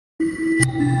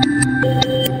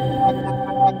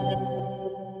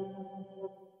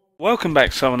Welcome back,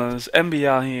 Summoners.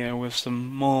 MBR here with some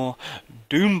more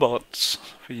Doombots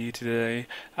for you today.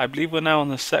 I believe we're now on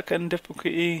the second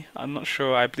difficulty. I'm not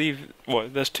sure. I believe, well,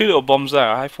 there's 2 little bombs there.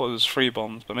 I thought it was 3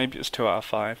 bombs, but maybe it's 2 out of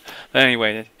 5. But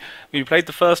anyway, we played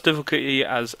the first difficulty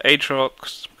as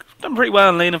Aatrox. Done pretty well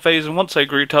in laner phase, and once they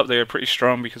grouped up, they were pretty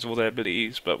strong because of all their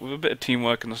abilities. But with a bit of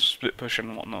teamwork and a split push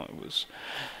and whatnot, it was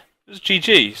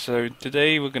GG. So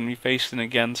today we're going to be facing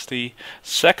against the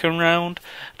second round.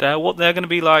 What they're going to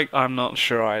be like, I'm not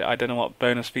sure. I don't know what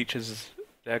bonus features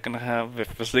they're going to have.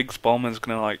 If the Ziggs bomb is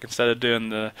going to, like, instead of doing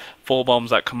the 4 bombs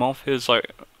that come off his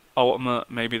like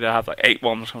ultimate, maybe they'll have like 8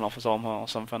 bombs coming off his ultimate or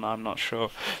something. I'm not sure.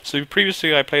 So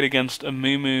previously I played against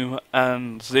Amumu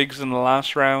and Ziggs in the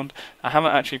last round. I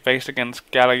haven't actually faced against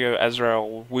Galio, Ezreal,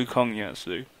 or Wukong yet,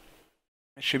 so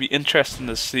it should be interesting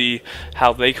to see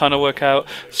how they kind of work out,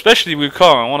 especially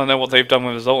Wukong. I want to know what they've done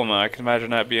with his ultimate. I can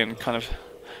imagine that being kind of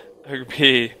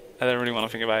OP. I don't really want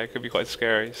to think about it. It could be quite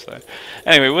scary. So,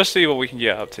 anyway, we'll see what we can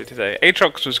get up to today.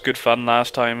 Aatrox was good fun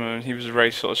last time, and he was a very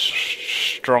sort of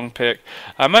strong pick.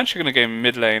 I'm actually going to go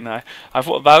mid lane. I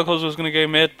thought Valkos was going to go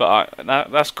mid, but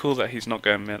that's cool that he's not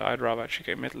going mid. I'd rather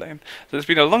actually go mid lane. So it's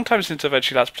been a long time since I've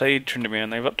actually last played Tryndamere,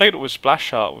 and they've updated with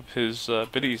Splash Art with his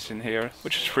abilities in here,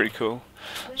 which is pretty cool.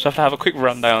 So I have to have a quick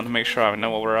rundown to make sure I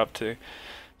know what we're up to.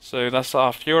 So that's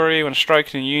our Fury when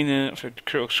striking a unit for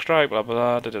critical strike, blah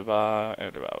blah blah, blah, blah,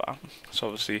 blah, blah. So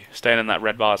obviously staying in that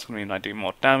red bar is going to mean I do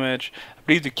more damage. I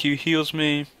believe the Q heals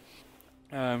me,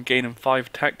 gaining 5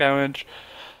 attack damage.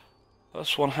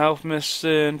 That's 1 health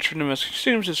missing. Tryndamere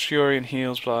consumes his Fury and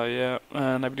heals, blah, yeah.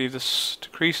 And I believe this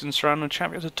decreases surrounding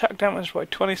champion's attack damage by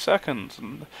 20 seconds.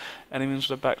 And enemies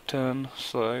with a back turn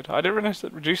slowed. I didn't realize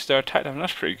that reduced their attack damage.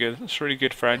 That's pretty good. That's really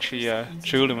good for actually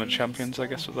dueling with champions, I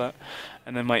guess, with that.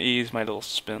 And then my E is my little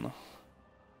spin.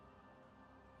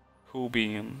 Cool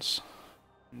beans.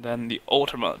 And then the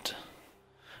ultimate,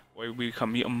 where we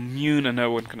become immune and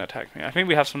no one can attack me. I think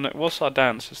we have some. What's our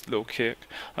dance? Just a little kick,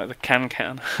 like the can.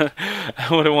 I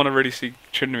wouldn't want to really see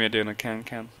Tryndamere doing a can,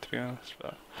 to be honest.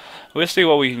 But we'll see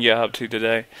what we can get up to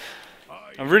today.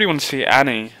 I really want to see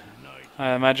Annie.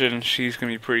 I imagine she's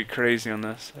gonna be pretty crazy on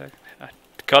this.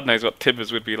 God knows what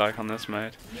Tibbers would be like on this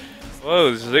mode.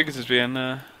 Whoa, Ziggs is being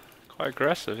quite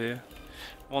aggressive here.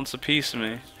 Wants a piece of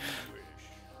me.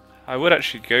 I would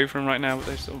actually go for him right now, but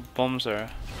those little bombs are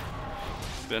a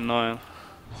bit annoying.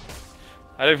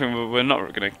 I don't think we're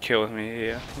not going to kill me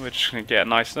here. We're just going to get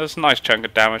there's a nice chunk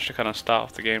of damage to kind of start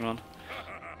off the game on.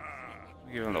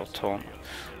 Give him a little taunt.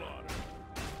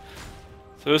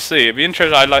 So we'll see. It'd be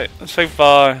interesting. So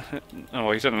far,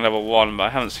 oh, he's only level 1, but I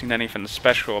haven't seen anything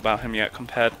special about him yet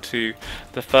compared to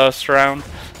the first round.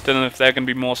 Don't know if they're going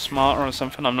to be more smarter or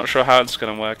something. I'm not sure how it's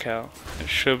going to work out. It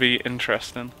should be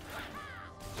interesting.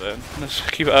 So let's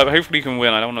keep it up. Hopefully we can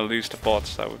win. I don't want to lose to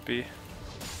bots. That would be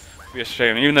a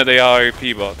shame. Even though they are OP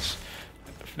bots,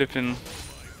 flipping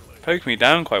poke me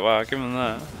down quite well. I'll give them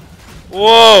that.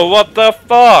 Whoa! What the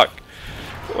fuck?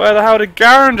 Where the hell did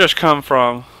Garen just come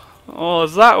from? What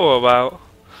was that all about?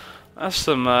 That's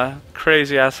some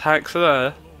crazy ass hacks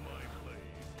there.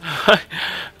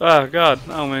 Oh god,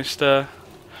 almost wow,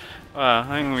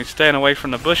 I think we're staying away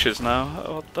from the bushes now.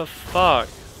 What the fuck?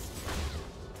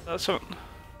 That's what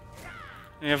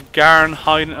you have Garen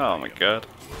hiding. Oh my god.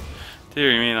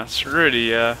 Dear me, that's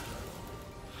really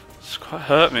it's quite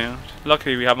hurt me.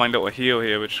 Luckily we have my little heal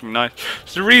here, which is nice.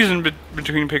 So the reason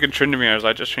between picking Tryndamere is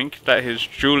I just think that his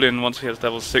dueling once he has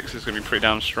level 6 is going to be pretty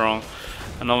damn strong.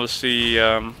 And obviously,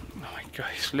 oh my god,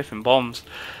 he's lifting bombs.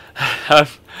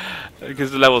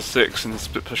 Because the level 6 and the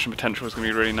split pushing potential is going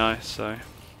to be really nice, so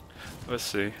let's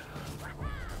see.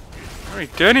 I don't really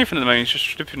do anything at the moment, he's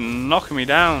just flipping knocking me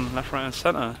down left, right and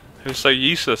centre. It was so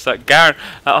useless. That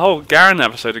whole Garen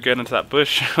episode of getting into that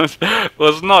bush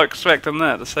was not expecting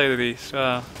that, to say the least.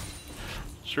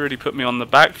 It's really put me on the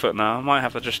back foot now. I might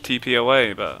have to just TP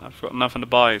away, but I've got nothing to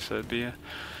buy, so it'd be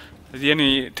the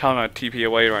only time I'd TP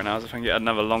away right now is if I can get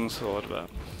another longsword. But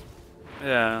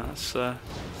yeah, that's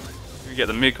we get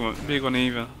the big one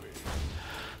even.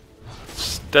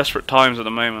 It's desperate times at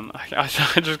the moment. I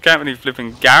just can't believe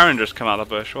flipping Garen just come out of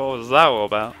the bush. What was that all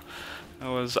about? It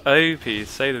was OP, to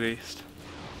say the least.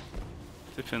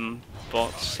 Flipping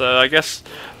bots. So I guess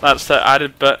that's the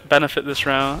added benefit this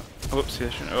round.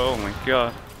 Whoopsie! Oh my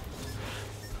god.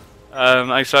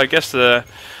 So I guess the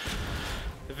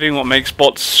thing what makes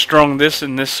bots strong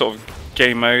in this sort of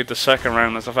game mode, the second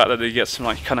round, is the fact that they get some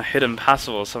like kind of hidden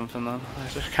passive or something. I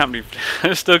just can't believe.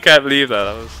 I still can't believe that.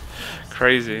 That was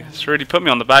crazy. It's really put me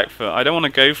on the back foot. I don't want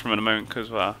to go for him in a moment because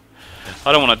well,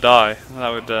 I don't want to die. That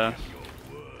would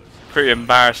Pretty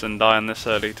embarrassing dying this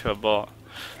early to a bot.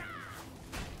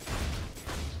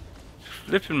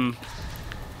 Flipping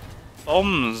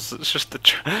bombs. It's just the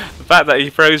fact that he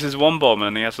throws his one bomb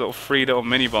and he has little 3 little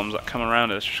mini bombs that come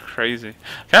around it. It's just crazy.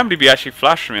 I can't believe he actually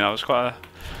flashed me. That was quite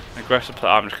an aggressive play.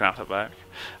 I'm just gonna have to back.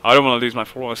 I don't want to lose my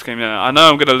flawless game. Yeah, I know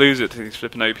I'm gonna lose it to these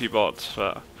flipping OP bots,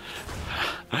 but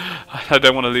I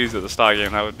don't want to lose at the start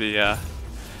game. That would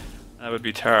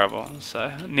be terrible.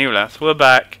 So nevertheless, we're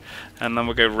back, and then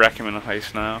we'll go wreck him in the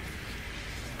face now.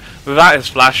 Without his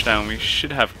flash down, we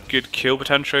should have good kill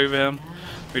potential over him.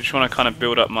 We just want to kind of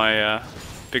build up my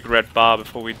big red bar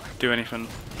before we do anything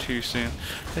too soon.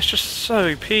 It's just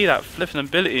so OP, that flipping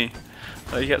ability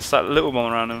that he gets that little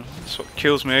bomb around him. It's what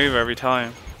kills me over every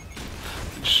time.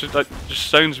 It just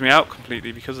zones me out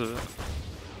completely because of it.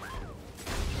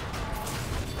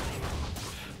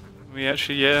 We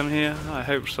actually get him here? I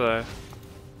hope so.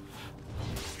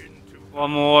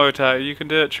 One more attack. You can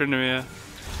do it, Tryndamere.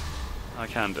 I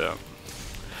can do it.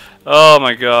 Oh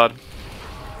my god.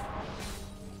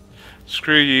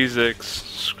 Screw you, Zix.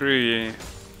 Screw you.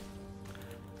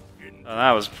 Oh,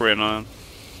 that was pretty annoying.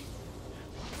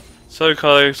 So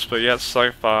close, but yet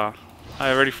so far.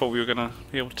 I already thought we were gonna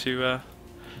be able to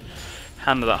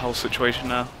handle that whole situation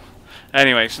now.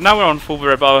 Anyway, so now we're on full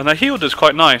red bar, and the heal is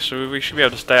quite nice, so we should be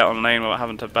able to stay out on lane without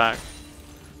having to back.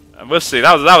 We'll see.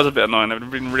 That was a bit annoying. It would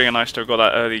have been really nice to have got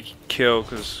that early kill,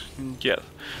 because being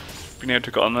able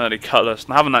to get an early cutlass,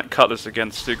 and having that cutlass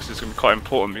against Ziggs is going to be quite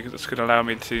important, because it's going to allow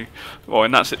me to, well,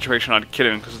 in that situation I'd kill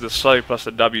him, because the slow plus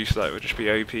the W slow would just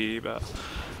be OP, but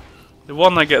the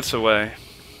one that gets away,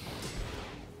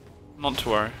 not to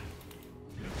worry.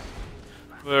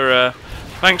 We're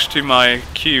thanks to my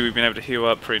Q, we've been able to heal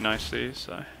up pretty nicely,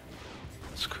 so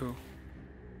that's cool.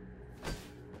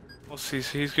 We'll see.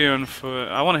 So he's going for.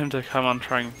 I want him to come on,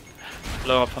 try and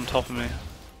blow up on top of me.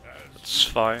 Let's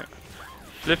fight.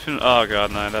 Flipping. Oh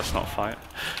god, no, let's not fight.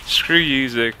 Screw you,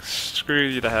 Ziggs. Screw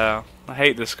you to hell. I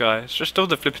hate this guy. It's just all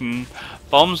the flipping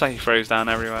bombs that he throws down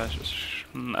everywhere. It's just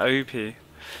OP.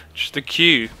 Just the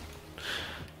Q.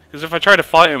 Because if I try to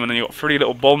fight him and then you got 3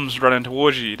 little bombs running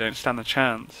towards you, you don't stand a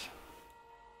chance.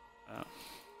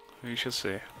 We shall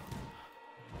see.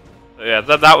 But yeah,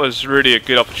 that was really a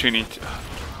good opportunity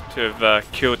to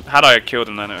have killed. Had I killed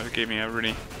him, then it would give me a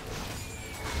really,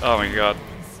 oh my god,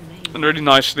 a really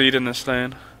nice lead in this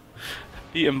lane.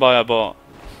 Beaten by a bot.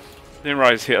 Didn't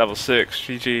realize he hit level 6.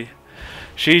 GG.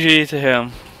 GG to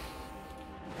him.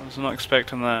 I was not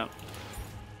expecting that.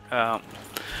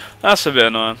 That's a bit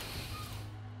annoying.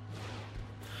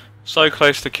 So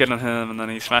close to killing him, and then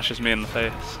he smashes me in the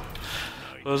face.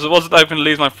 Wasn't I going to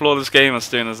lose my flawless game as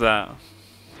soon as that?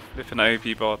 Flipping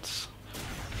OP bots.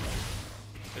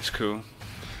 It's cool.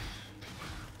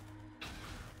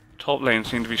 Top lane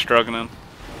seem to be struggling.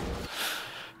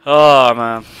 Oh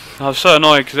man, I was so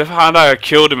annoyed because if I had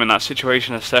killed him in that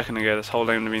situation a second ago, this whole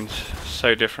lane would have been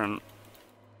so different.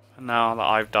 And now that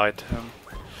I've died to him,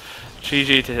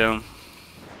 GG to him.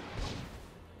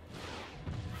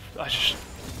 I just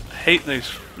hate those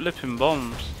flipping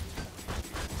bombs.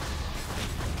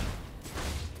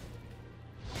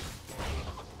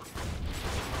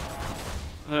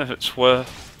 I don't know if it's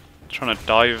worth trying to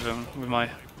dive him with my.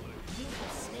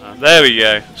 There we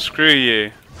go. Screw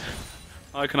you.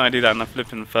 Why can I do that in the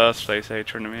flipping first place, eh,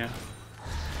 Tryndamere?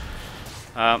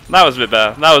 That was a bit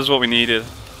better. That was what we needed.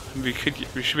 We should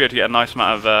be able to get a nice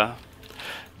amount of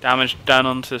damage down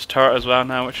onto this turret as well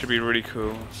now, which should be really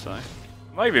cool. So,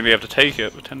 might even be able to take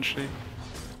it potentially.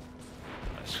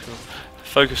 That's cool.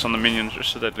 Focus on the minions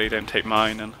just so that they don't take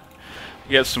mine and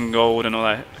get some gold and all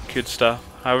that good stuff.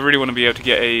 I really want to be able to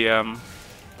get a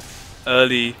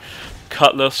early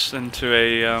cutlass into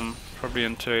a probably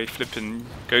into a flipping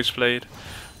ghost blade.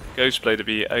 Ghost blade to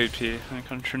be OP. I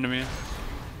think on Tryndamere.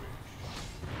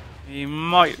 He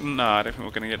might. No, I don't think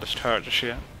we're going to get this turret just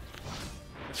yet.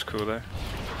 That's cool though.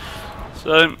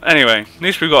 So anyway, at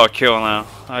least we got a kill now.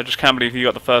 I just can't believe he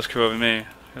got the first kill over me.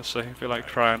 So I feel like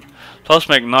trying. Plus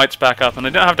make knights back up, and I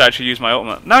don't have to actually use my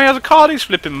ultimate. Now he has a card. He's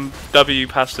flipping W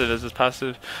passive as his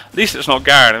passive. At least it's not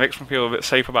Garen. It makes me feel a bit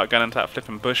safer about going into that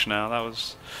flipping bush now.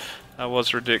 That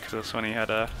was ridiculous when he had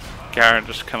a Garen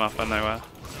just come up out of nowhere.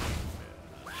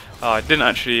 Oh, I didn't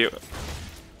actually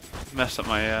mess up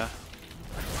my.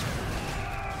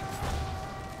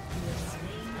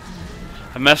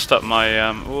 I messed up my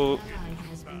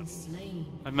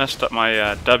I messed up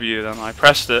my W. Then I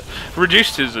pressed it,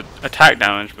 reduced his attack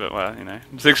damage, but well, you know,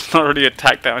 Ziggs not really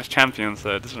attack damage champion,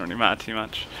 so it doesn't really matter too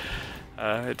much.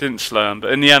 It didn't slow him,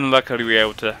 but in the end, luckily we were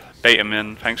able to bait him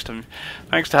in thanks to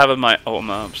having my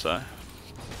ultimate up. So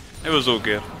it was all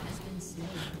good.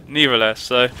 Nevertheless,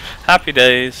 so happy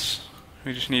days.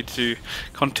 We just need to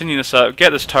continue this up, get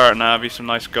this turret now, be some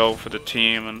nice goal for the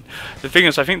team. And the thing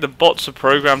is, I think the bots are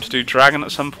programmed to do Dragon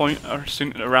at some point, or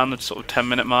soon, around the sort of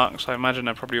 10-minute mark, so I imagine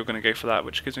they're probably all going to go for that,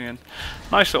 which gives me a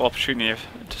nice little opportunity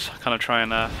to kind of try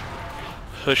and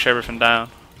push everything down.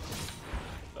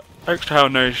 Thanks to how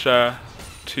nice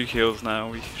 2 kills now,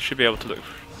 we should be able to look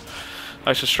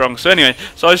nice and strong. So anyway,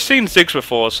 so I've seen Ziggs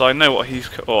before, so I know what he's,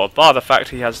 or bar the fact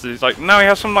he has these, like, now he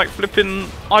has some like flipping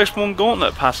Iceborne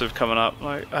Gauntlet passive coming up.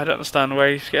 Like, I don't understand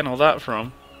where he's getting all that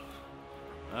from.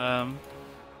 How's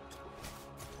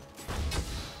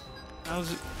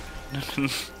it?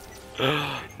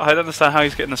 I don't understand how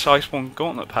he's getting this Iceborne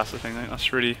Gauntlet passive thing.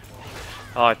 That's really.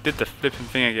 Oh, I did the flipping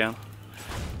thing again.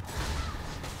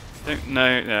 I don't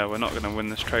know. Yeah, we're not going to win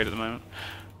this trade at the moment.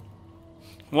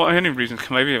 What only reason?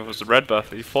 Maybe it was the red buff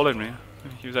that he followed me.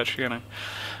 He was actually going to.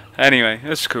 Anyway,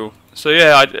 that's cool. So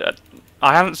yeah,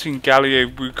 I haven't seen Galio,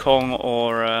 Wukong,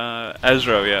 or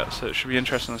Ezreal yet, so it should be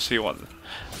interesting to see what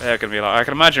they're going to be like. I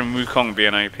can imagine Wukong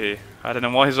being OP. I don't know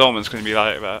what his ultimate's going to be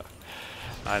like, but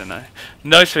I don't know.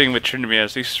 Nice thing with Tryndamere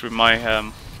is, at least with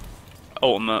my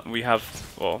ultimate, we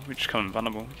have, well, we just come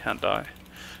invulnerable. We can't die.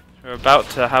 We're about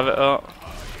to have it up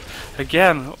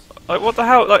again. Like, what the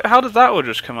hell? Like, how did that all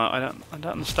just come out? I don't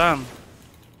understand.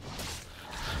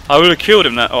 I would have killed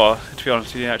him that. Oh, to be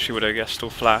honest, he actually would have, I guess,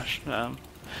 still flashed.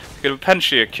 Could have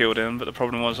potentially have killed him, but the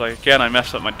problem was, like, again, I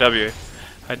messed up my W.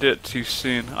 I did it too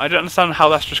soon. I don't understand how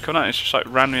that's just coming out. It's just like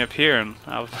randomly appearing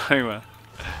out of nowhere.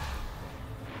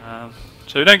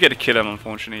 So we don't get to kill him,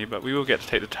 unfortunately, but we will get to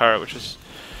take the turret, which is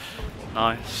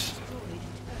nice.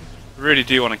 Really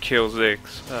do want to kill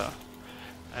Ziggs.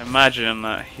 I imagine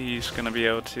that he's going to be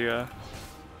able to.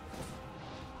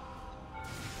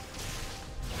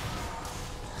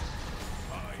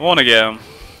 I want to get him.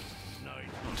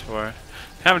 Not to worry.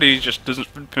 Can't believe he just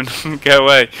doesn't go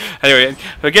away. Anyway,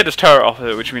 if I get this turret off of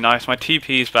it, which would be nice, my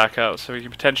TP's back out, so we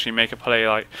can potentially make a play,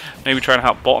 like maybe try and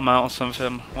help bottom out or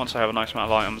something. Once I have a nice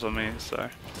amount of items on me, so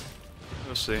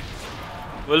we'll see.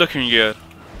 We're looking good.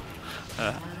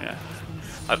 Yeah.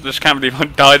 I just can't believe I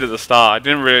died at the start. I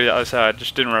didn't really, I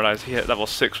just didn't realise he hit level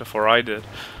 6 before I did.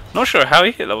 Not sure how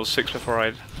he hit level 6 before I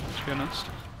did, to be honest.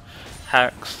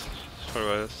 Hacks. That's what it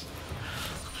was.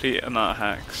 Complete and not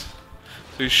hacks.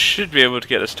 So we should be able to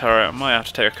get this turret. I might have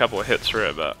to take a couple of hits through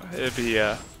it, but it'd be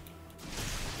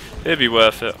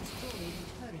worth it.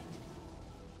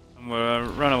 And we'll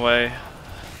run away.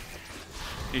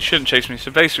 He shouldn't chase me.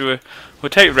 So basically we'll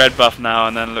take red buff now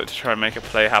and then look to try and make a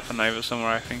play happen over somewhere,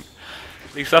 I think.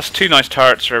 At least that's 2 nice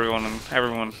turrets for everyone, and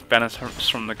everyone benefits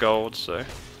from the gold, so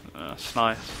it's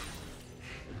nice.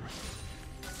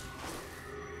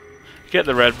 Get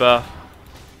the red buff,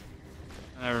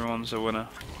 and everyone's a winner.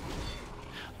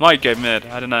 Might go mid,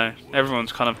 I don't know.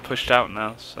 Everyone's kind of pushed out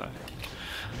now, so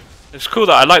it's cool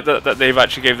that I like that they've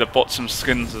actually gave the bots some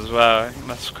skins as well. I think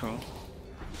that's cool.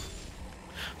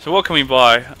 So what can we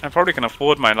buy? I probably can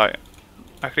afford my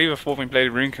I could either afford my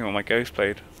Bladed Rune King or my Ghost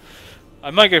Blade. I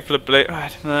might go for the blade. I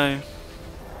don't know.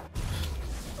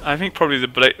 I think probably the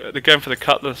blade. They're going for the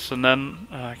cutlass, and then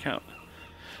I can't.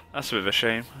 That's a bit of a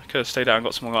shame. I could have stayed out and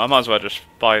got some more. I might as well just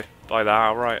buy that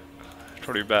outright. It's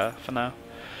probably better for now.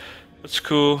 That's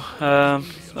cool. Oh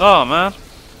man,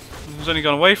 he was only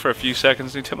gone away for a few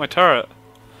seconds and he took my turret.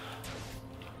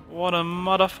 What a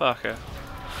motherfucker!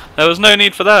 There was no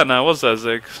need for that now, was there,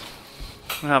 Ziggs?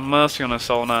 Have mercy on his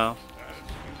soul now.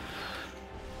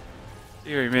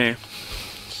 Dear me.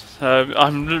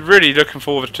 I'm really looking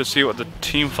forward to see what the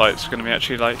team fight's going to be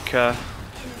actually like. Oh,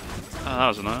 that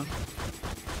was annoying.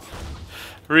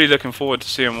 Really looking forward to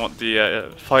seeing what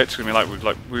the fight's going to be like with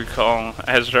Wukong,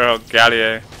 Ezreal,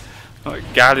 Galio. Like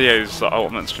Galio's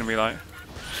ultimate's going to be like.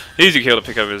 Easy kill to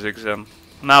pick over Ziggs in.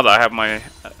 Now that I have my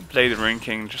Bladed Rune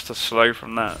King just to slow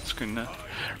from that, it's going to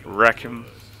wreck him.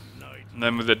 And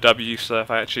then with the W, so if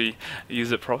I actually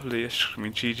use it properly, it's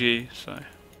going to be GG. So.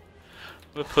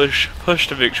 We'll push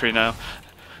to victory now.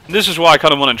 And this is why I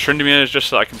kind of wanted Tryndamere, is just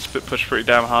so I can push pretty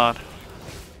damn hard.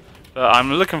 But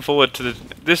I'm looking forward to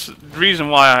this reason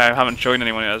why I haven't joined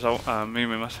anyone yet. Is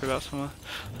Mumu must have got somewhere.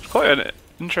 It's quite an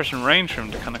interesting range for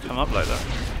him to kind of come up like that.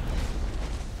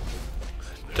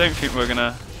 Don't think we're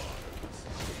gonna.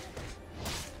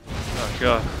 Oh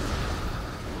god.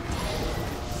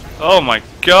 Oh my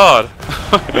god.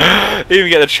 Didn't even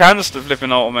get the chance to flip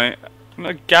an ultimate.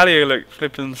 Galio looked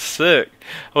flipping sick.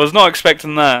 I was not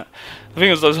expecting that. The thing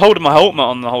was, I was holding my ultimate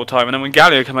on the whole time, and then when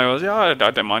Galio came over, I was like,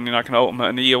 I don't mind, I can ultimate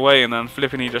and E away, and then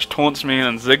flipping he just taunts me,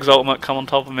 and then Ziggs ultimate come on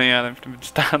top of me, and I didn't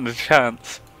stand a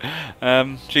chance.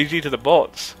 GG to the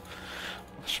bots.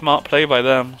 Smart play by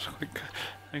them.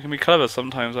 They can be clever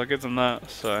sometimes, I'll give them that.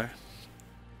 So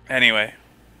Anyway,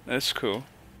 that's cool.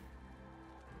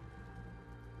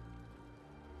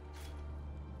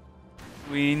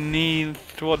 We need...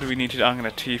 What do we need to do? I'm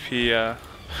gonna TP,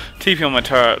 TP on my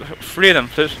turret. 3 of them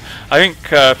flipped. I think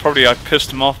probably I pissed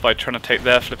them off by trying to take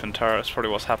their flipping turret. That's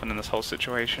probably what's happened in this whole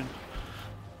situation.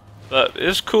 But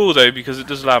it's cool though, because it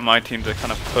does allow my team to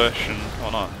kind of push and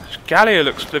whatnot. Galio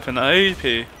looks flipping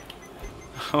OP.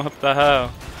 What the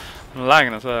hell? I'm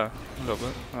lagging as well. A little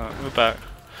bit. Alright, we're back.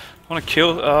 I want to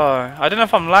kill... I don't know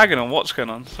if I'm lagging or what's going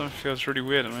on. Something feels really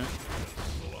weird at me.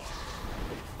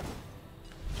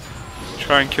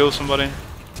 Try and kill somebody.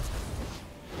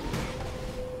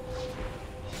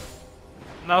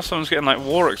 Now someone's getting like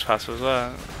Warwick's pass as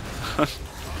well.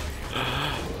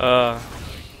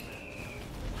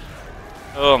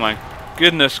 Oh my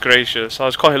goodness gracious. I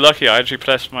was quite lucky. I actually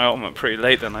pressed my ultimate pretty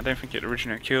late then. I don't think it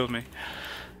originally killed me.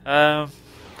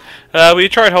 We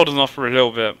tried holding off for a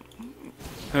little bit.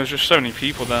 There was just so many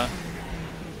people there.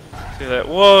 See that?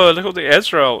 Whoa, look at the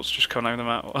Ezra ults just coming over the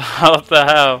map. What the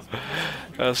hell?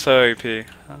 That was so OP.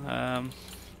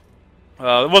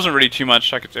 Well, there wasn't really too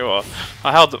much I could do.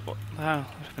 I held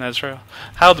Ezra.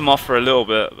 Held them off for a little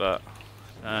bit, but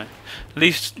at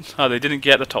least they didn't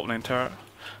get the top lane turret.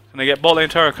 Can they get bot lane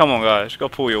turret? Come on, guys, you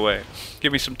gotta pull your weight.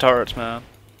 Give me some turrets, man.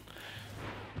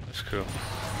 That's cool.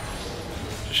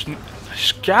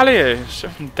 Just Galio,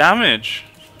 7 damage.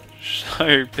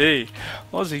 So OP.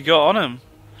 What's he got on him?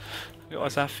 Look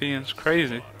at that feeling, it's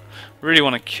crazy. Really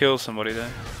want to kill somebody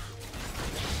there.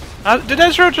 Did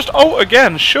Ezra just ult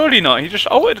again? Surely not. He just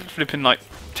ulted flipping like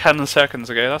 10 seconds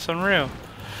ago. That's unreal.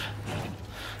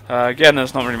 Again,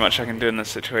 there's not really much I can do in this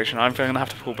situation. I'm going to have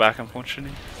to pull back,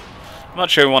 unfortunately. I'm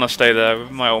not sure I want to stay there with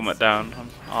my ultimate down.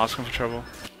 I'm asking for trouble.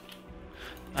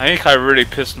 I think I really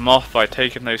pissed them off by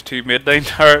taking those 2 mid lane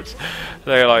turrets.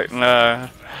 They're like, nah,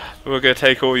 we're going to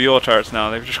take all your turrets now.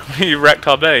 They've just completely wrecked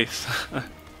our base.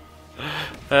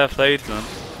 Fair play to them.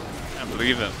 I can't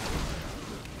believe it.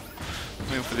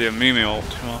 Waiting for the Amumi ult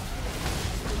to come off.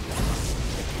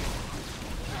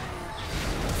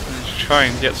 Just try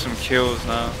and get some kills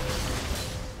now.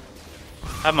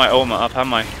 Have my ultimate up, have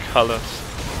my colours.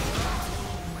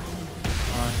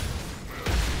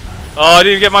 Oh, I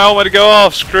didn't get my ultimate to go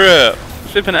off, screw it.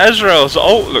 Flipping Ezreal's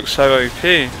ult looks so OP.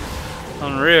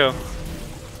 Unreal.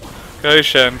 Go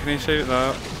Shen, can you see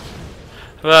that?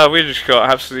 Well, we just got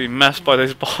absolutely messed by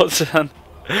those bots and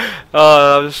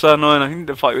oh, that was so annoying. I think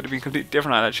the fight would have been completely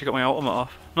different. I actually got my ultimate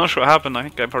off. Not sure what happened. I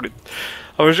think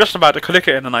I was just about to click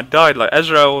it and then I died. Like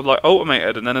Ezreal like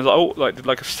ultimated and then his ult like did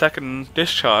like a second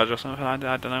discharge or something. I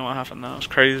don't know what happened. That was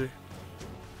crazy.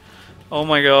 Oh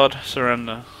my god,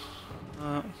 surrender.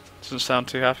 Doesn't sound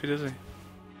too happy, does he?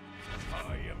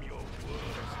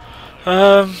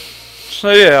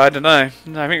 So yeah, I don't know. I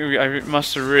think I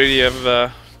must have really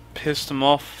have pissed them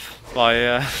off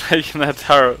by taking their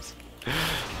turrets.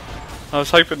 I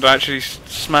was hoping to actually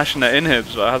smashing their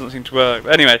inhibs, but it hasn't seemed to work.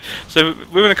 But anyway, so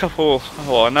within a couple,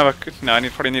 well, I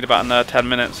probably need about another 10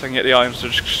 minutes. I can get the items to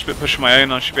just split push on my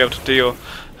own. I should be able to deal.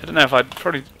 I don't know if I'd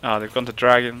probably. Oh, they've gone to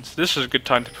dragons. This is a good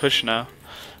time to push now.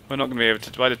 We're not going to be able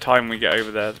to. By the time we get over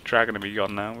there, the dragon will be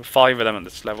gone now. With 5 of them at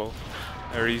this level,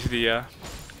 they're easily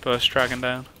burst dragon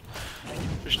down.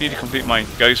 Just need to complete my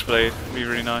ghost blade. It'd be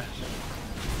really nice.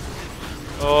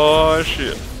 Oh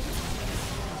shit.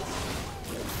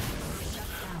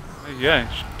 There you go,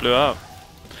 just blew up.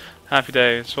 Happy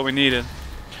days, that's what we needed.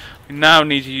 We now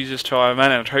need to use this to our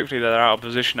advantage. Hopefully they're out of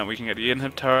position that we can get the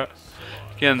inhib turret.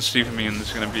 Again, super minion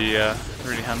is going to be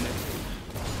really handy.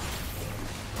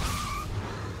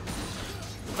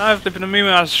 Now flipping a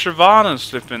movement as Shyvana's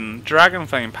flipping Dragon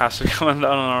Flame passive coming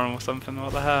down on him or something.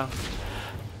 What the hell?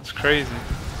 That's crazy.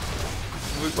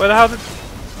 Where the hell did...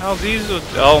 How these are...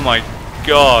 Oh my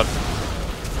god.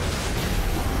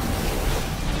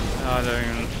 I don't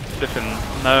even flipping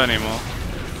know anymore.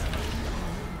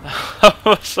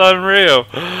 That's unreal.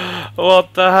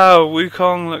 What the hell?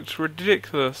 Wukong looked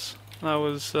ridiculous. That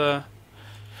was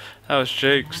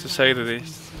jokes to say the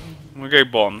least. We'll go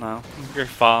bottom now. We'll go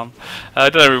farm. I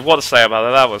don't know what to say about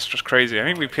that. That was just crazy. I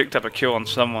think we picked up a kill on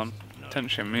someone.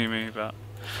 Potentially Mimi, but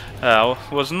I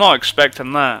was not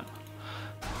expecting that.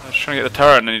 I was trying to get the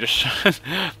turret and then he just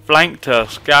flanked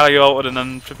us. Galio ulted and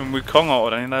then flipping Wukong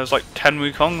ulted. I think there was like 10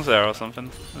 Wukongs there or something.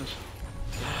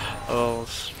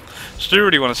 Still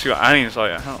really want to see what Annie's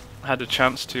like. I haven't had a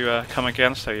chance to come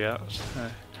against her yet. So,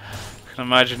 I can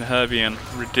imagine her being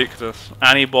ridiculous.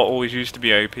 Annie bot always used to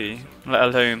be OP, let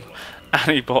alone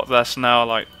Annie bot that's now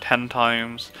like 10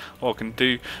 times or can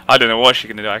do. I don't know what she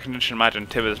can do. I can just imagine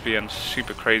Tibbers being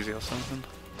super crazy or something.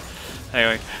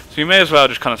 Anyway, so we may as well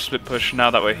just kind of split push now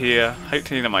that we're here.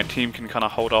 Hopefully that my team can kind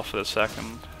of hold off for a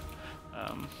second.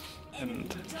 and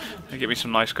get me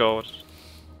some nice gold.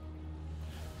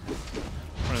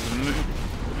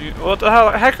 What the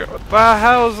hell? What the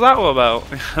hell is that all about?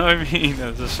 I mean,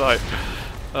 it's just like,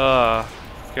 god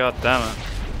damn it.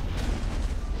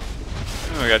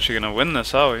 We're actually gonna win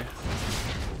this, are we?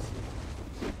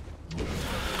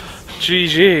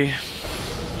 GG.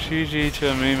 GG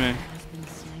to Mimi.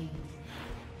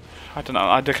 I don't know,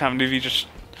 I can't believe he just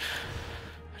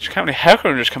can't believe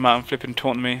Hecarim just come out and flipping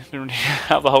taunt me. Didn't really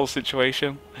help the whole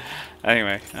situation.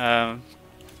 Anyway,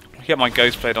 get my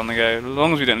Ghost Blade on the go, as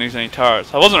long as we don't lose any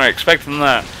turrets. I wasn't really expecting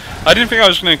that. I didn't think I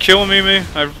was going to kill Mimi.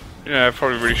 I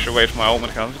probably really should have waited for my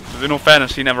ultimate account. In all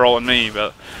fairness, he never ulted me,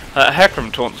 but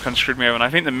Hecarim taunt kind of screwed me over, and I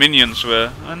think the minions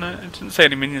were... I know, it didn't say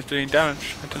any minions doing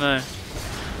damage. I don't know.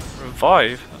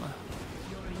 Revive?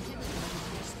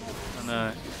 I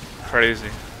know. Crazy.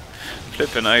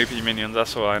 Flipping OP minions,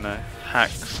 that's all I know.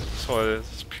 Hacks. That's all it is.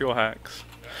 It's pure hacks.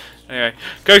 Anyway,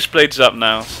 Ghost Blade's up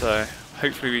now, so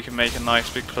hopefully we can make a nice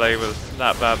big play with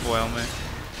that bad boy on me.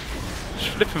 Just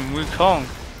flipping Wukong.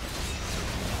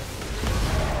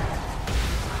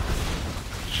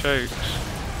 Chokes.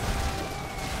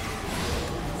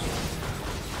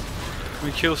 Can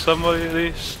we kill somebody at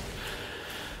least?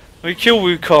 We kill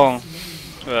Wukong.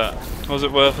 But was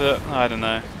it worth it? I don't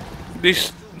know. At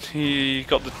least he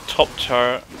got the top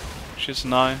turret, which is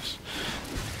nice.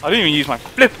 I didn't even use my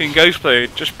flipping Ghost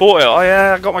Blade, just bought it. Oh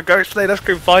yeah, I got my Ghost Blade, let's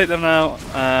go fight them now.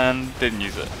 And didn't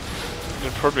use it.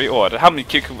 It probably, I'd have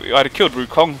killed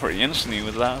Wukong pretty instantly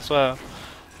with that as well.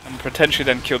 And potentially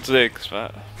then killed Ziggs,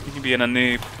 but he can be in a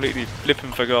noob, completely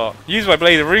flipping forgot. Used my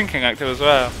Blade of Rune King active as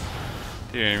well.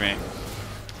 Do you know what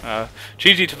I mean?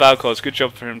 GG to Valkos, good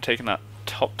job for him taking that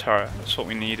top turret, that's what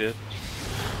we needed.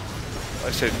 Like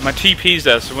I said, my TP's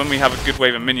there, so when we have a good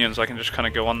wave of minions, I can just kind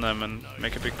of go on them and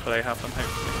make a big play happen,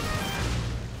 hopefully.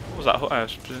 What was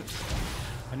that?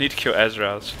 I need to kill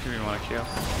Ezra, who we want to kill.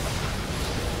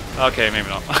 Okay, maybe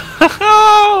not.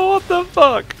 What the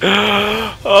fuck?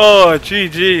 Oh,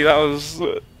 GG, that was...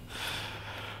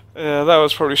 yeah, that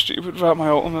was probably stupid without my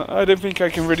ultimate. I don't think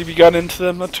I can really be gun into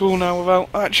them at all now without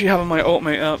actually having my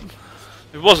ultimate up.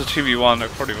 If it was a 2v1, it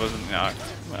probably wasn't. Yeah,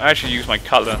 I actually used my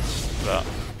cutlass, but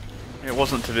it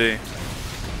wasn't to be.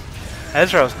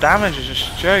 Ezreal's damage is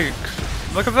just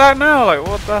jokes. Look at that now, like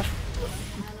what the...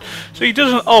 So he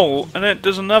does an ult, and then it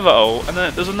does another ult, and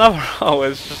then it does another ult.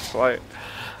 It's just like...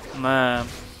 Man,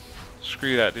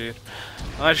 screw that dude.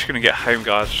 I'm actually going to get home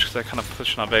guards just because they're kind of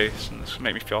pushing our base and it's going to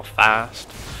make me feel fast.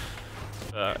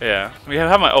 Yeah, we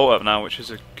have my ult up now, which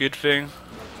is a good thing.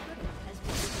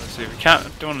 Let's see, we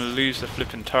don't want to lose the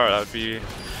flipping turret, that would be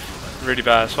really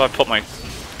bad. So I put my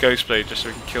Ghost Blade just so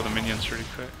we can kill the minions really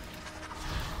quick.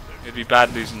 It'd be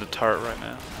bad losing the turret right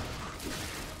now.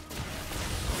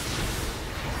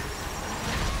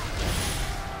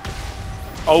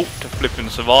 Ult to flipping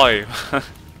survive.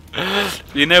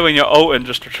 You know when you're ulting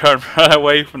just to try and run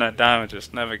away from that damage,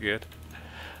 it's never good.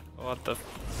 What the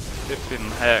flipping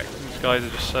heck, these guys are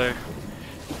just so...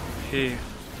 Here.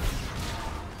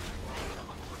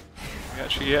 We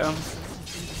actually get them?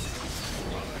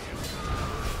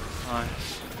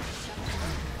 Nice.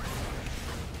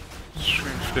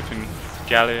 Scream flipping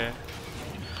Galio.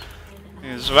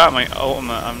 Because without my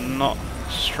ultimate I'm not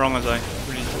as strong as I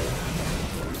really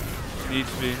need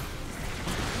to be.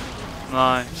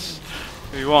 Nice.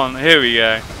 We won. Here we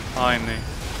go. Finally.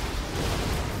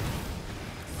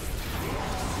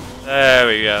 There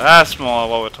we go. That's more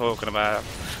what we're talking about.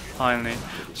 Finally.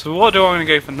 So what do I want to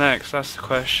go for next? That's the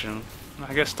question.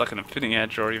 I guess like an Infinity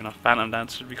Edge or even a Phantom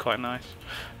Dance would be quite nice.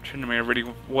 Tryndamere really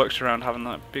works around having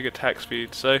that big attack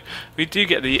speed. So we do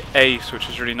get the ace, which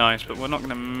is really nice, but we're not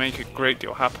going to make a great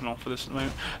deal happen off of this at the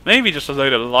moment. Maybe just a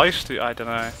load of lifesteal. I don't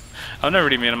know. I've never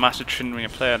really been a massive Tryndamere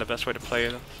player. The best way to play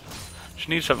it. Just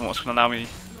need something that's going to allow me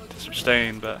to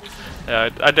sustain, but yeah,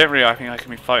 I don't really. I think I can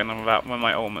be fighting them without when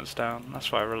my ultimate's down.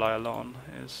 That's what I rely a lot on,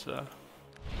 is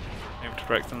able to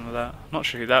break them with that. Not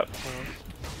sure who that was.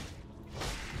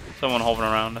 Someone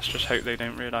hovering around. Let's just hope they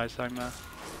don't realise I'm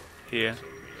here.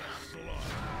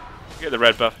 Get the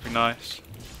red buff, would be nice.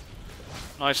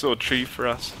 Nice little treat for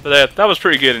us. But yeah, that was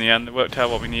pretty good in the end. It worked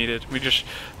out what we needed. The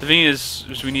thing is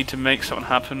we need to make something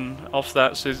happen off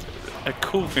that. So a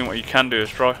cool thing what you can do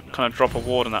is kind of drop a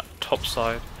ward on that top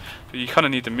side. But you kind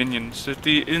of need the minions. If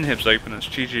the inhib's open, it's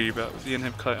GG. But with the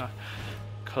inhib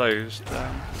closed,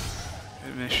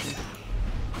 an issue.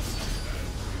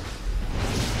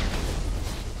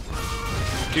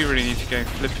 I do really need to go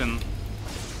flipping.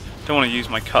 Don't want to use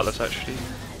my cutlass actually.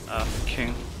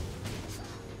 King.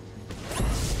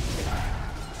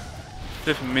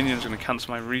 Flipping minions are going to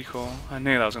cancel my recall. I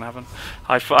knew that was going to happen.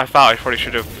 I thought I probably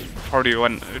should have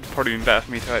It'd probably been better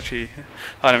for me to actually.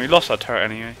 I don't know. We lost our turret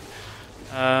anyway.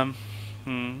 I'm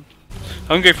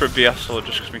gonna go for a BF sword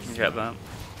just because we can get that.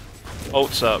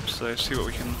 Ult's up, so see what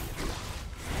we can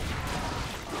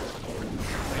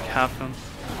make happen.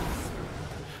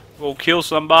 We'll kill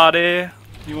somebody.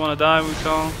 You wanna die,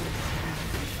 Wukong?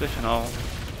 Flipping ult.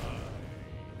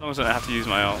 As long as I don't have to use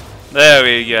my ult. There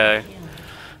we go.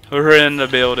 We're in the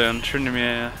building.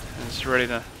 Tryndamere is ready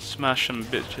to smash some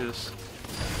bitches.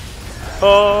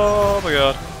 Oh my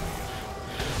god.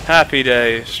 Happy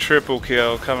days. Triple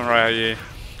kill coming right at you.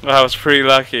 Well, I was pretty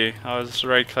lucky. I was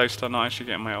very close to not actually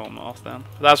getting my ultimate off then.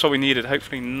 But that's what we needed.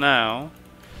 Hopefully now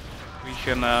we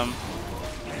can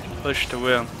push to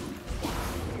win.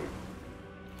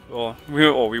 Or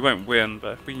we won't win,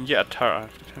 but we can get a turret.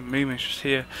 Mumi's just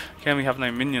here. Again, we have no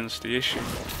minions. The issue.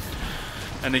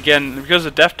 And again, because the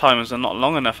death timers are not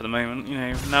long enough at the moment, you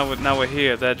know, now we're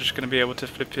here, they're just going to be able to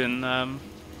flip in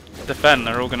defend.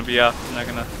 They're all going to be up, and they're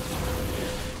going to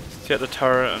get the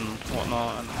turret and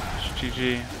whatnot, and it's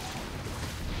GG.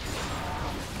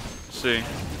 Let's see,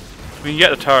 if we can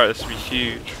get the turret, this would be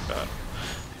huge. But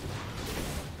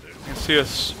you can see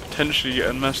us potentially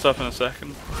getting messed up in a second.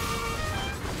 Be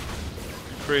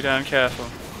pretty damn careful.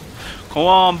 Come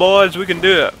on, boys, we can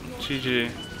do it.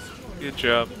 GG. Good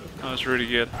job. That was really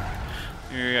good.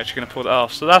 You're actually going to pull that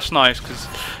off. So that's nice because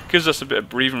it gives us a bit of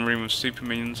breathing room with super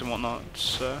minions and whatnot.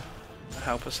 So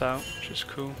help us out, which is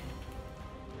cool.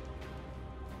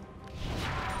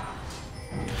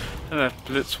 And then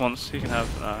Blitz once he can have.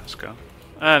 Ah, it's gone.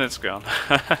 And it's gone.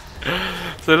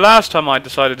 So the last time I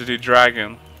decided to do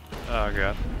Dragon. Oh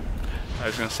god. I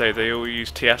was going to say they all use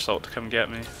TS ult to come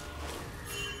get me.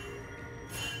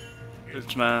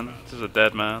 Blitz man. This is a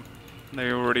dead man.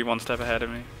 They're already one step ahead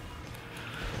of me.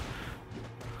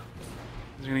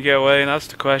 He's gonna get away, and that's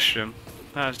the question.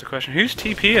 That is the question. Who's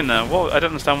TPing now? What? I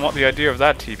don't understand what the idea of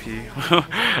that TP.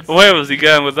 Where was he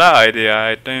going with that idea?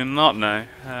 I do not know.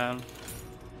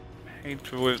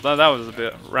 That was a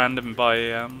bit random by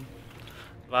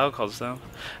Valkos though.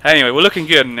 Anyway, we're looking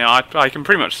good now. I can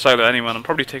pretty much solo anyone. I'll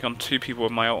probably take on 2 people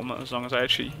with my ultimate as long as I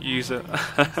actually use it.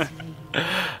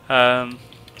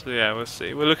 So yeah, we'll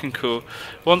see. We're looking cool.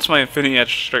 Once my Infinity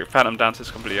Edge stroke Phantom Dance is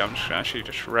complete, I'm just gonna actually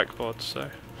just wreck bots. So,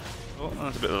 oh,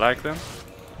 that's a bit of lag then.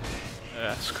 Yeah,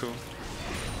 that's cool.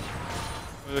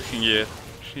 We're looking good.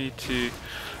 Need to.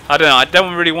 I don't know. I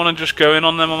don't really want to just go in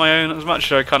on them on my own as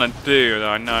much as I kind of do. Though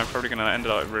I know I'm probably gonna end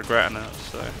up regretting it.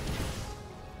 So,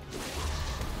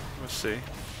 we'll see.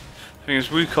 The thing is,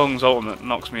 Wukong's ultimate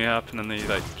knocks me up, and then they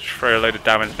like throw a load of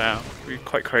damage down. It'd be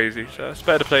quite crazy. So it's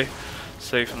better to play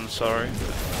safe than sorry.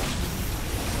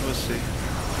 We'll see.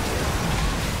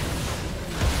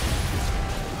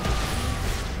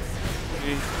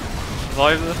 We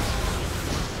survive this?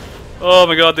 Oh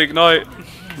my god, the ignite!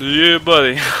 Yeah,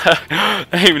 buddy. I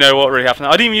don't even know what really happened.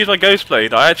 I didn't even use my Ghost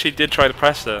Blade. I actually did try to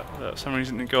press it, but for some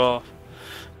reason it didn't go off.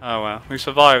 Oh well, we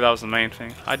survived. That was the main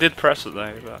thing. I did press it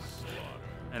though, but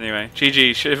anyway,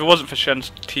 GG. If it wasn't for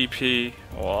Shen's TP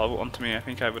or onto me, I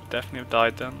think I would definitely have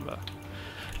died then. But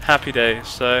happy days.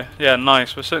 So yeah,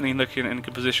 nice. We're certainly looking in a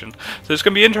good position. So it's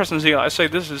going to be interesting to see. Like I say,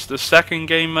 this is the second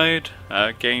game mode,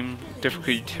 game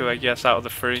difficulty 2, I guess, out of the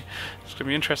 3. It's going to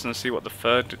be interesting to see what the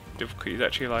third difficulty is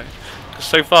actually like. Because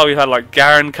so far we've had like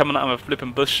Garen coming out of a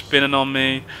flipping bush spinning on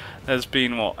me. There's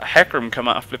been what Hecarim come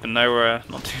out of flipping nowhere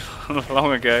not too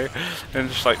long ago, and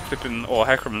just like flipping or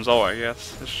Hecarim's ult, I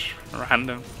guess. It's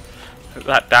random.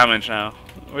 That damage now.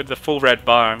 With the full red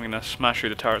bar, I'm going to smash through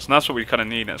the turrets, and that's what we kind of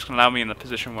need. It's going to allow me in a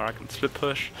position where I can split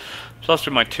push. Plus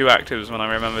with my 2 actives, when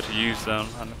I remember to use them,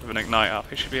 and with an ignite up,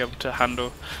 I should be able to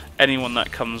handle anyone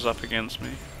that comes up against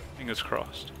me. Fingers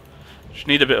crossed. Just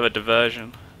need a bit of a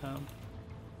diversion.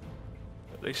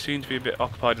 But they seem to be a bit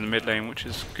occupied in the mid lane, which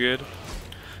is good.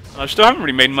 I still haven't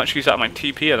really made much use out of my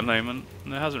TP at the moment.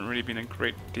 There hasn't really been a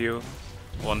great deal,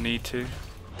 or need to,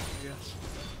 I guess.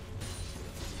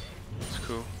 It's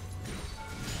cool.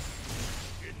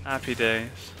 Happy days.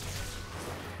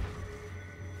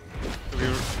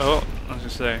 Oh, I was gonna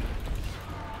say,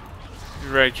 be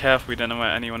very careful. We don't know where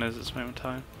anyone is at this moment in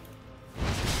time.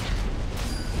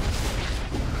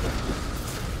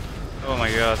 Oh my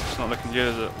god, it's not looking good,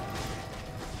 is it?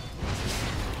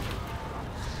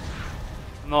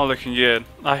 Not looking good.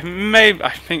 I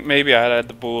think maybe I had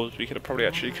the balls. We could have probably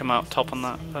actually come out top on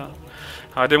that, but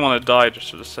I didn't want to die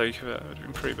just for the sake of it. It would have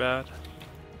been pretty bad.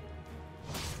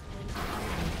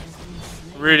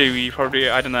 Really, we probably,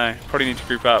 I don't know, probably need to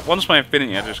group up. Once my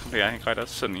Infinity Edge is complete, I think I'd have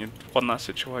certainly won that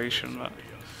situation, but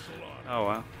oh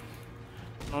well.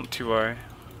 Not to worry.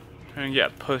 Trying to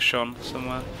get a push on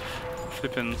somewhere.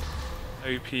 Flipping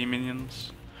OP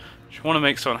minions. Just want to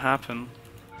make something happen.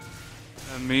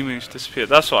 And Mimu's disappeared.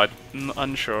 That's what I'm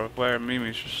unsure of, where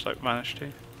Mimu's just like vanished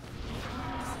to.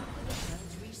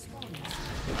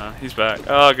 He's back.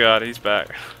 Oh god, he's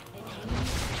back.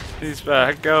 He's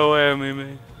back. Go away,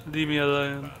 Mimu. Leave me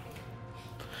alone.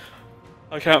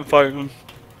 I can't fight him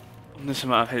on this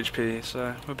amount of HP,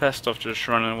 so we're best off just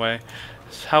running away.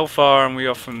 So how far are we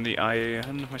off from the IE?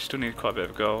 And I still need quite a bit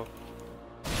of gold.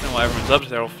 I don't know why everyone's up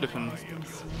there all flipping.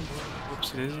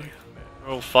 Whoopsie daisy. They're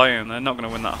all fighting. They're not going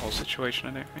to win that whole situation,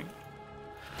 I don't think.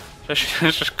 Especially,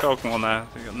 it's just Cogmore now.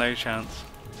 They've got no chance.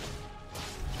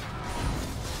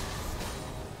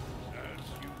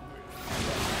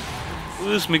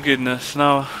 Oh my goodness.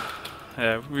 Now,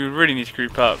 yeah, we really need to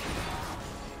group up.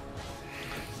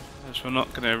 As we're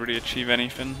not going to really achieve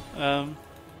anything.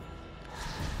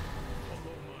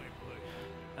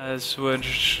 As we're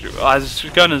just, as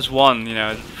going as one, you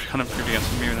know, kind of prove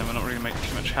against me, and then we're not really making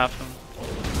too much happen.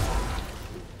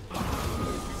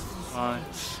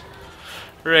 Nice.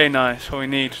 Really nice, what we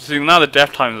need. So now the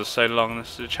death times are so long,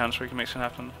 this is a chance where we can make something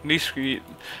happen. At least we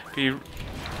be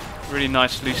really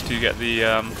nice at least to get the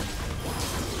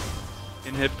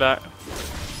inhib back.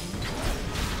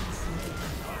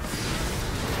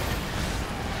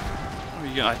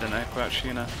 I don't know, we're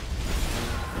actually gonna...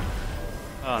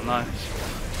 Oh, nice.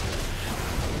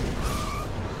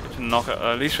 Get to knock it,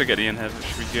 at least we get the inhib, which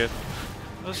should be good.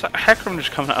 What's that Hecarim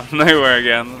just coming out of nowhere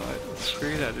again? Like,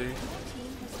 screw that dude.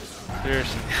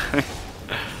 Seriously.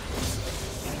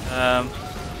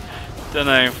 Don't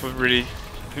know if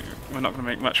we're not gonna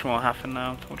make much more happen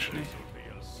now, unfortunately.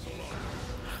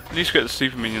 At least get the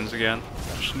super minions again.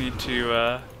 Just need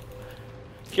to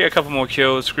get a couple more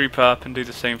kills, group up, and do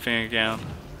the same thing again,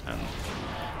 and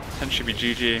potentially be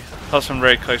GG. Plus, I'm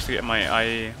very close to getting my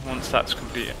IE. Once that's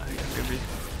complete, I think it's gonna be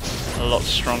a lot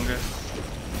stronger.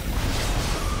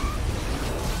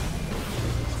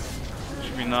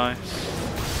 Should be nice.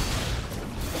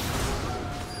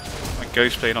 My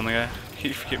ghost blade on the air.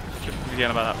 Keep flipping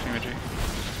again about that thingamajig.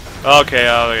 Okay,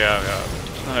 oh yeah.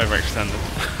 I overextended.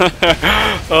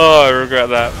 Oh, I regret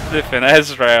that. Flipping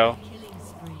Ezreal.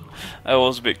 I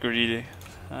was a bit greedy.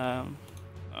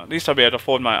 At least I'll be able to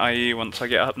afford my IE once I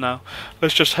get up now.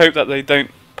 Let's just hope that they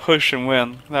don't push and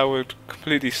win. That would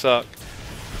completely suck.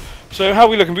 So how are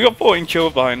we looking? We got 14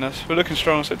 kills behind us. We're looking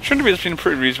strong. So Tryndamere's been a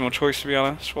pretty reasonable choice, to be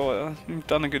honest. Well, you've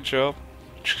done a good job.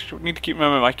 Just need to keep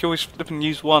remembering, I can always flip and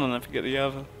use one and then forget the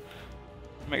other.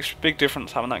 It makes a big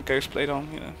difference having that ghost blade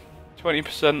on, you know.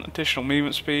 20% additional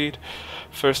movement speed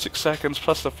for 6 seconds,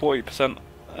 plus the 40%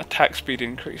 attack speed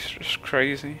increase. Just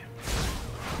crazy.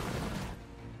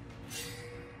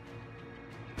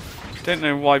 Don't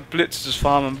know why Blitz is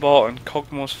farming bot and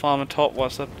Cogmore's farming top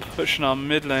whilst they're pushing our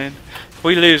mid lane. If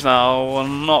we lose now, I will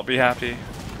not be happy.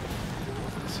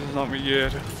 This will not be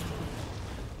good.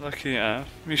 Lucky,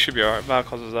 we should be alright.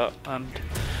 Valkos is up, and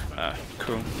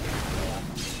cool.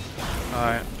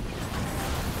 Alright.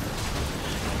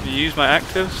 You use my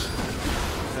actives?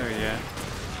 There we go.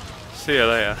 See you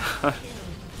later.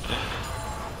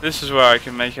 This is where I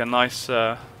can make a nice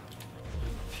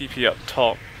TP up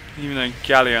top. Even though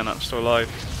Galleon's still alive,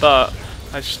 but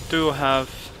I still have,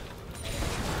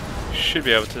 should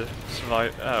be able to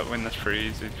survive, win this pretty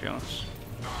easy, to be honest.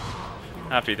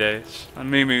 Happy days. And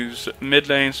Mumu's mid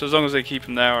lane, so as long as they keep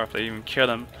him there, or if they even kill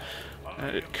him,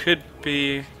 it could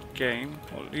be game,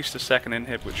 or at least a second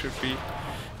inhib, which would be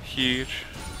huge.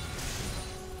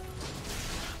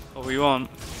 What we want,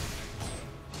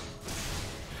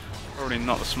 probably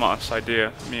not the smartest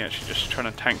idea, me actually just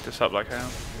trying to tank this up like I am.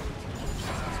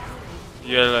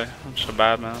 Yellow, I'm just a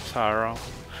bad man, that's how I roll.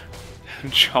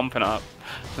 Jumping up.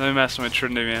 No messing with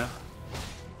Tryndamere.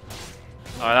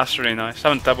 Oh, that's really nice.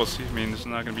 Having double super means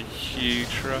not going to be huge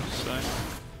for us, so.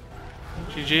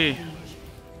 GG.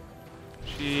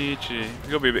 GG. We've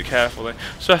got to be a bit careful though.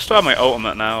 So I still have my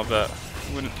ultimate now, but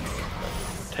it wouldn't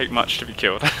take much to be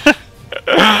killed.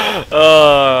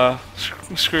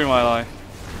 Screw my life.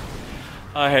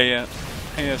 I hate it.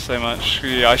 I hate it so much.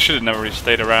 Yeah, I should have never really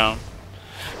stayed around.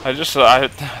 I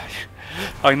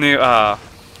knew, I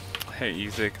hate you,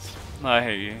 Ziggs. I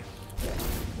hate you.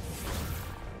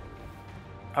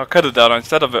 I could have done,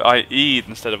 instead of it, I E'd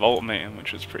instead of ultimating,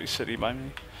 which was pretty silly by me.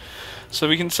 So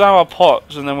we can sell our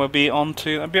pots, and then we'll be on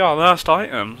to, that'll be our last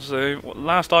item. So,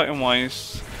 last item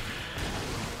wise,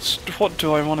 what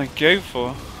do I want to go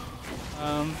for?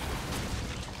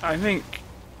 I think,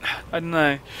 I don't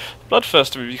know,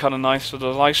 Bloodthirster would be kind of nice for the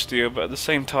lifesteal, but at the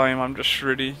same time I'm just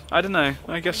really, I don't know,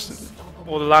 I guess,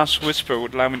 or the Last Whisper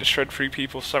would allow me to shred through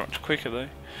people so much quicker though,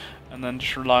 and then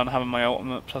just rely on having my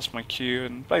ultimate plus my Q,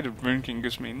 and Blade of Moon King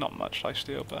gives me not much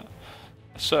lifesteal, but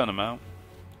a certain amount.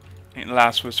 I think the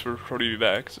last whisper would probably be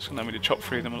better because it's going to allow me to chop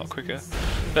through them a lot quicker.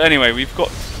 But anyway, we've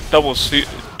got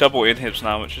double inhibs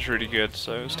now, which is really good.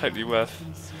 So it's totally worth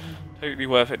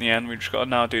it in the end. We've just got to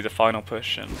now do the final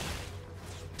push and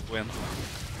win.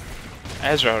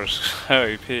 Ezra is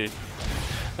so OP.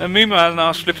 And Mumu has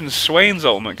now flipping Swain's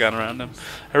ultimate gun around him.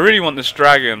 I really want this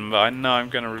dragon, but I know I'm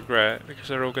going to regret it because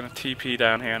they're all going to TP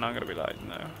down here and I'm going to be like,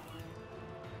 no.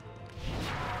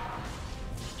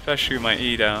 Especially with my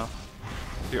E down.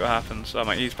 See what happens. Oh,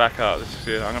 my E's back up. This is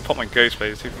good. I'm going to pop my Ghost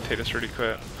Blade so we can take this really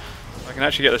quick. If I can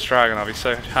actually get this dragon, I'll be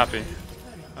so happy.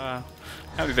 How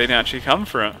did they didn't actually come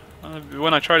for it?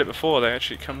 When I tried it before, they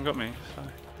actually come and got me. So.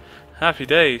 Happy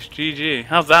days. GG.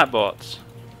 How's that, bots?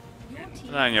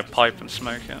 Put that in your pipe and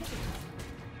smoke it.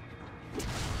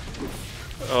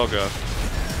 Oh god.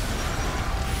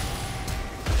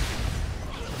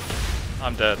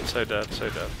 I'm dead. So dead. So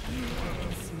dead.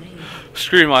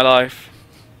 Screw my life.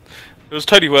 It was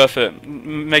totally worth it.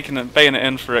 Making it, baiting it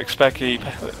in for Expecki,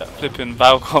 flipping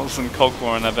Valkols and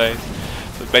Cogmore in their base.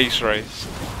 The base race.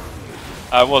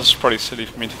 It was probably silly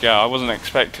for me to go. I wasn't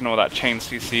expecting all that chain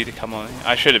CC to come on.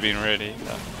 I should have been really.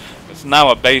 But it's now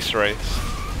a base race.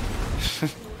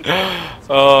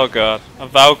 Oh god. A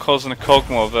Valkols and a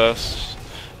Cogmore versus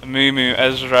a Mumu,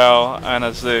 Ezreal, and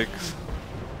a Ziggs.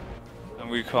 And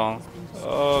Wukong.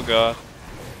 Oh god.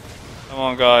 Come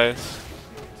on, guys.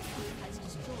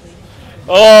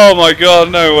 Oh my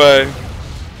god, no way.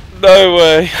 No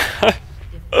way.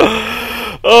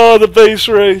 Oh, the base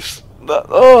race.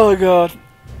 Oh god.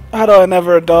 Had I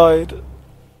never died,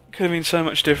 could have been so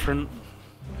much different.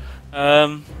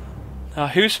 Who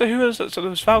was it? So there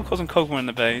was Valkols and Cogmore in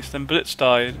the base, then Blitz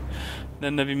died,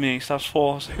 then there'd be me, so that's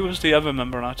 4. So who was the other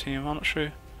member on our team? I'm not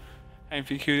sure.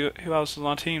 Who else is on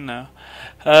our team now?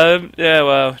 Yeah,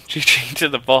 well, GG to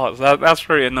the bots. That's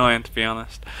pretty annoying, to be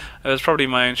honest. It was probably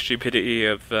my own stupidity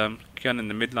of going in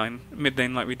the mid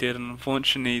lane like we did, and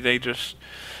unfortunately they just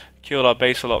killed our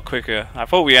base a lot quicker. I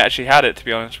thought we actually had it, to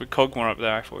be honest, with Cogmore up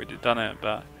there. I thought we'd done it,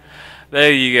 but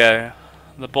there you go.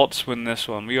 The bots win this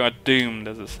one. We are doomed,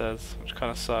 as it says, which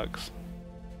kind of sucks.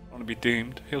 I want to be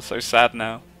doomed. I feel so sad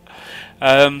now.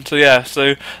 So yeah,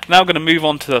 so now I'm going to move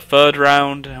on to the third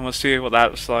round, and we'll see what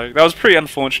that looks like. That was pretty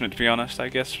unfortunate, to be honest. I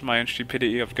guess my own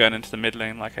stupidity of going into the mid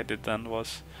lane like I did then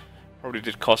probably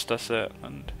did cost us it,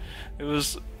 and it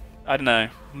was, I don't know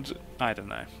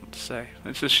what to say.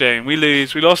 It's a shame. We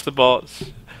lost the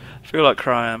bots. I feel like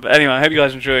crying. But anyway, I hope you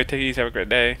guys enjoyed. Take it easy. Have a great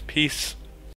day. Peace.